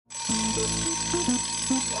Intro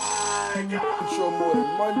morning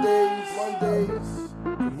Mondays.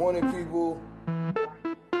 Good morning, people.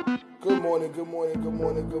 Good morning.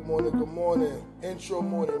 Intro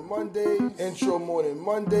morning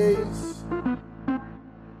Mondays.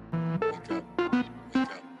 Wake up.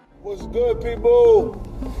 What's good, people?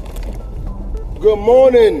 Good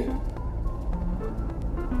morning.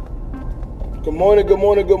 Good morning.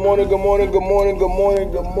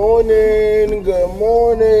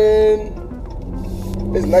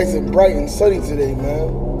 It's nice and bright and sunny today, man.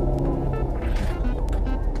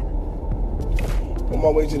 On my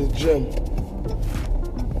way to the gym.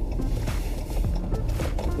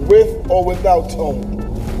 With or without tone.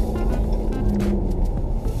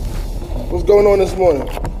 What's going on this morning?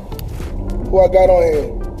 Who I got on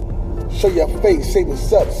here? Show your face, say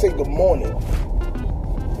what's up, say good morning.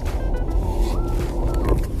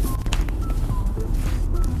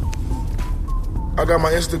 I got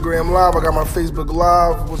my Instagram live, I got my Facebook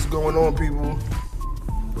live. What's going on, people?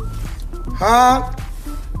 Huh?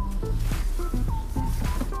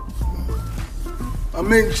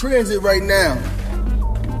 I'm in transit right now.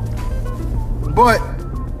 But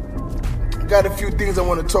I got a few things I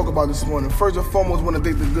want to talk about this morning. First and foremost, I want to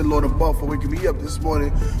thank the good Lord above for waking me up this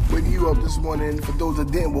morning, waking you up this morning. For those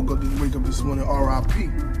that didn't wake up this morning,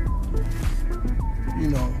 R.I.P. You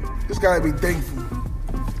know, just gotta be thankful.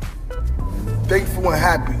 Thankful and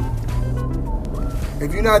happy.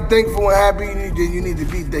 If you're not thankful and happy, then you need to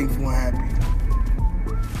be thankful and happy.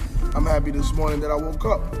 I'm happy this morning that I woke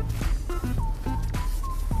up.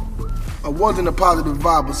 I was in a positive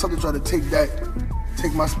vibe, but something tried to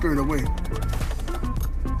take my spirit away.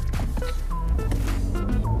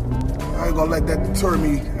 I ain't gonna let that deter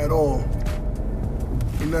me at all.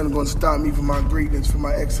 Ain't nothing gonna stop me from my greatness, from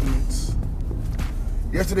my excellence.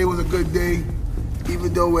 Yesterday was a good day,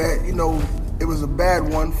 even though it was a bad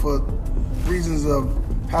one for reasons of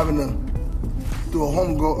having to do a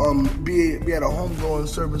be at a homegoing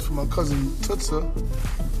service for my cousin Tutsa.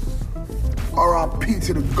 R.I.P.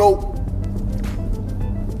 to the GOAT.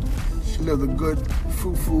 She lived a good,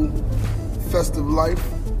 fruitful, festive life.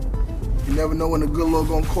 You never know when the good Lord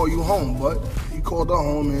gonna call you home, but He called her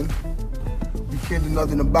home and you can't do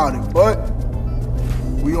nothing about it. But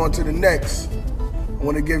we on to the next. I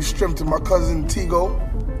want to give strength to my cousin Tigo,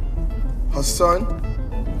 her son.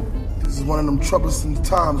 This is one of them troublesome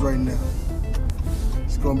times right now.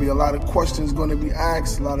 It's gonna be a lot of questions gonna be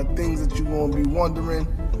asked, a lot of things that you're gonna be wondering.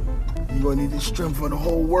 You're gonna need the strength for the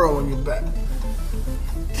whole world on your back.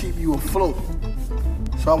 Keep you afloat.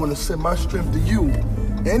 So I want to send my strength to you.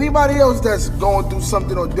 Anybody else that's going through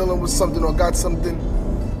something or dealing with something or got something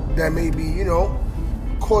that may be,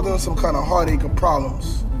 causing some kind of heartache or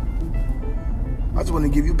problems. I just want to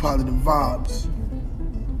give you positive vibes.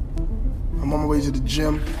 I'm on my way to the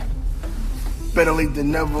gym. Better late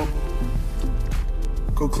than never.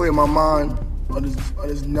 Go clear my mind of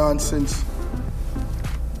this nonsense.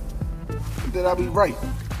 Then I'll be right.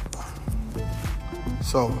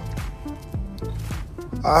 So,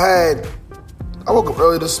 I woke up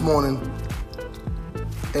early this morning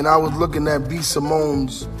and I was looking at B.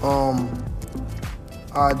 Simone's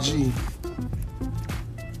IG.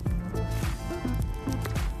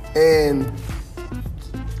 And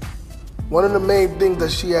one of the main things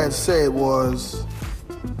that she had said was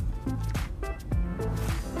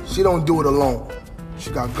she don't do it alone.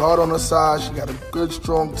 She got God on her side, she got a good,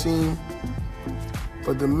 strong team.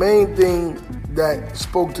 But the main thing that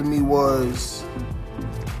spoke to me was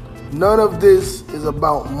none of this is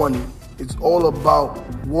about money. It's all about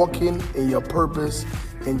walking in your purpose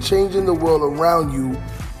and changing the world around you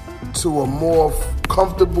to a more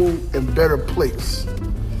comfortable and better place.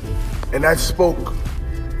 And that spoke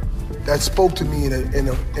to me in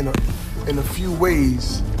a few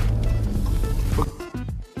ways.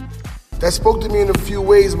 That spoke to me in a few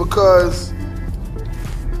ways because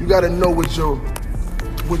you got to know what your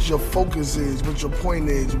focus is, what your point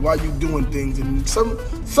is, why you doing things. And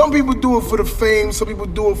some people do it for the fame, some people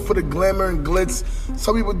do it for the glamour and glitz,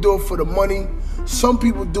 some people do it for the money, some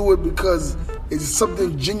people do it because it's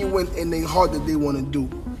something genuine in their heart that they want to do.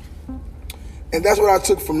 And that's what I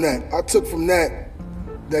took from that. I took from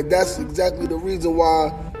that's exactly the reason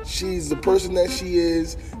why she's the person that she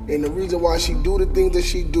is and the reason why she do the things that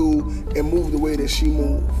she do and move the way that she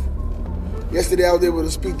move. Yesterday I was able to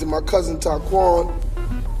speak to my cousin Taquan.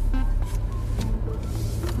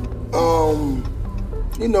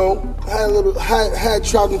 Had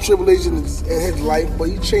trials and tribulations in his life, but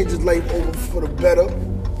he changed his life over for the better.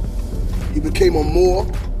 He became a Moor.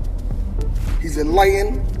 He's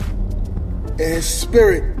enlightened, and his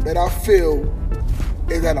spirit that I feel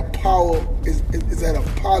is at a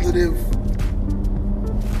positive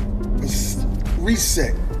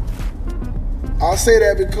reset. I'll say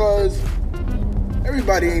that because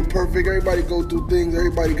everybody ain't perfect. Everybody go through things.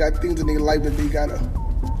 Everybody got things in their life that they gotta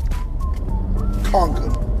conquer,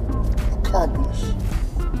 accomplish,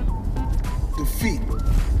 defeat.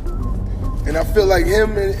 And I feel like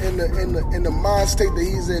him in the mind state that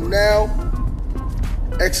he's in now,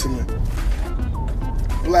 excellent.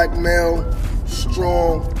 Black male,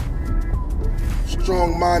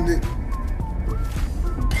 strong-minded,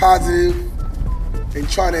 positive, and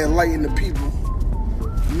trying to enlighten the people.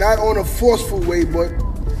 Not on a forceful way, but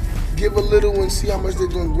give a little and see how much they're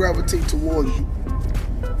going to gravitate towards you.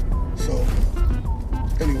 So,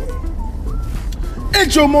 anyway.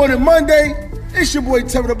 Intro Morning Monday. It's your boy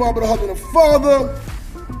Tevin the Barber, the husband and father.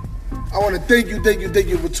 I want to thank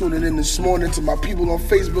you for tuning in this morning. To my people on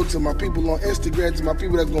Facebook, to my people on Instagram, to my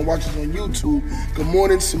people that's going to watch us on YouTube. Good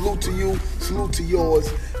morning. Salute to you. Salute to yours.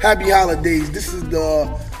 Happy holidays. This is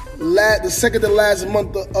the second to last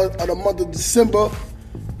month of the month of December.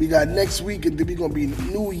 We got next week, and then we're going to be in the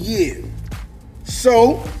new year.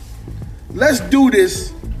 So, let's do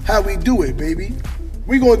this how we do it, baby.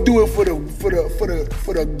 We're going to do it for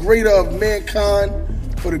the greater of mankind,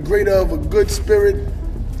 for the greater of a good spirit,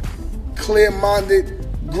 clear-minded,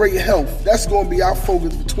 great health. That's going to be our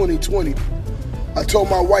focus for 2020. I told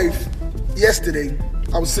my wife yesterday,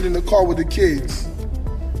 I was sitting in the car with the kids,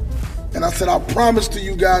 and I said, I promise to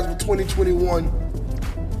you guys for 2021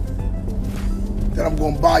 that I'm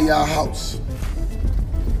going to buy y'all a house.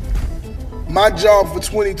 My job for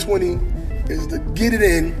 2020 is to get it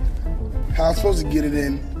in, how I'm supposed to get it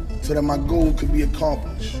in, so that my goal could be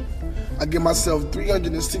accomplished. I give myself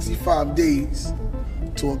 365 days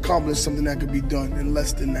to accomplish something that could be done in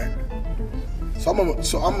less than that. So I'm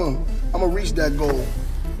gonna reach that goal.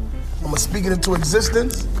 I'm gonna speak it into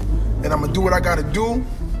existence, and I'm gonna do what I gotta do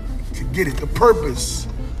to get it. The purpose,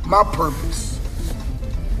 my purpose,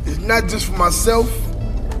 is not just for myself,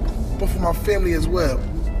 but for my family as well.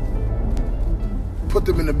 Put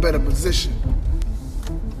them in a better position.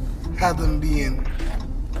 Have them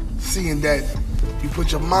seeing that you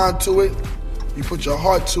put your mind to it, you put your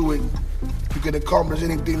heart to it, you can accomplish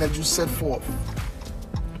anything that you set forth.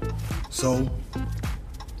 So,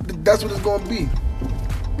 that's what it's going to be.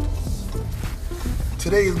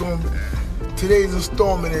 Today's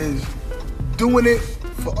installment is doing it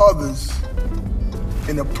for others,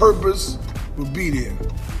 and the purpose will be there.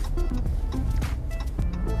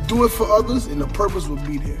 Do it for others, and the purpose will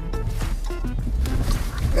be there.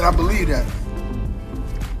 And I believe that.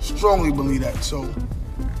 Strongly believe that. So,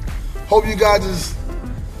 hope you guys is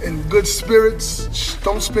in good spirits.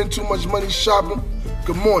 Don't spend too much money shopping.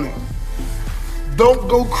 Good morning. Don't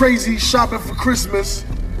go crazy shopping for Christmas,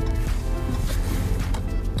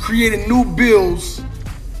 creating new bills,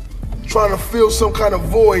 trying to fill some kind of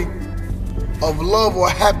void of love or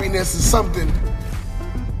happiness or something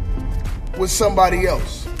with somebody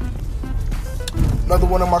else. Another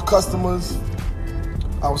one of my customers,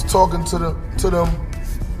 I was talking to them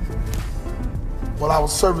while I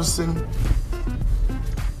was servicing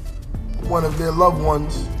one of their loved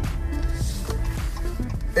ones,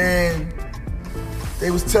 and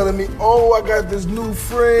they was telling me, oh, I got this new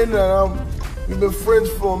friend, and we've been friends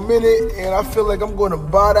for a minute, and I feel like I'm going to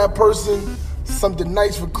buy that person something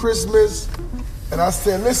nice for Christmas. And I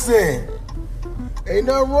said, listen, ain't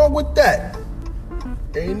nothing wrong with that.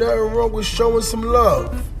 Ain't nothing wrong with showing some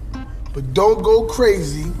love. But don't go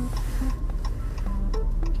crazy.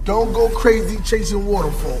 Don't go crazy chasing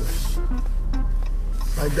waterfalls.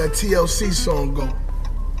 Like that TLC song go.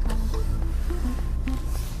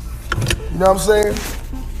 You know what I'm saying?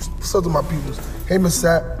 What's up to my peoples? Hey, Miss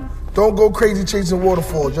Sap, don't go crazy chasing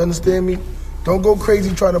waterfalls. You understand me? Don't go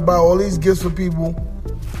crazy trying to buy all these gifts for people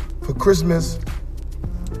for Christmas.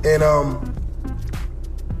 And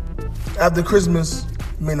after Christmas,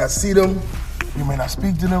 you may not see them, you may not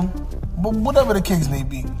speak to them, but whatever the case may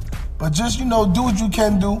be. But just, do what you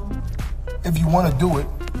can do if you want to do it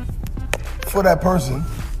for that person.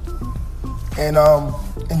 And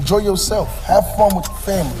enjoy yourself. Have fun with your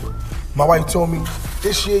family. My wife told me,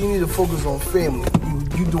 this year you need to focus on family.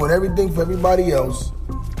 You doing everything for everybody else,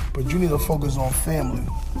 but you need to focus on family.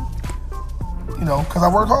 Because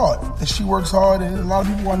I work hard, and she works hard, and a lot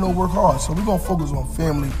of people I know work hard. So we're going to focus on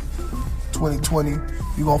family 2020.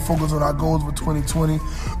 We're going to focus on our goals for 2020.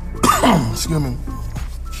 Excuse me.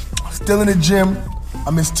 Still in the gym. I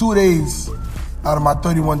missed 2 days out of my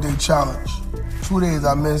 31-day challenge. 2 days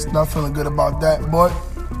I missed. Not feeling good about that, but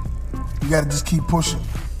you got to just keep pushing.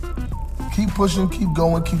 Keep pushing, keep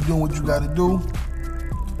going, keep doing what you got to do.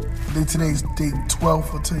 I think today's day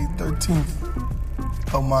 12th or today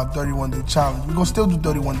 13th of my 31-day challenge. We're gonna still do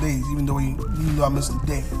 31 days, even though I missed a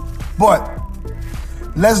day. But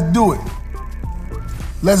let's do it.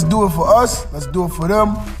 Let's do it for us. Let's do it for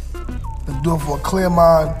them. Let's do it for a clear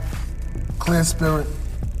mind, clear spirit,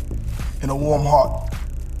 and a warm heart.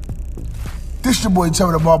 This your boy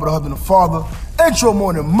Trevor the Barber, the husband and father. Intro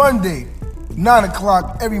morning, Monday, 9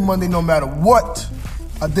 o'clock, every Monday, no matter what.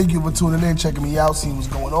 I thank you for tuning in, checking me out, seeing what's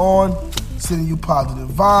going on, sending you positive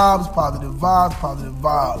vibes, positive vibes, positive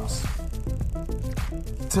vibes.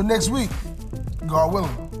 Till next week, God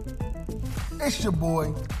willing. It's your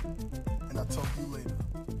boy, and I'll talk to you later.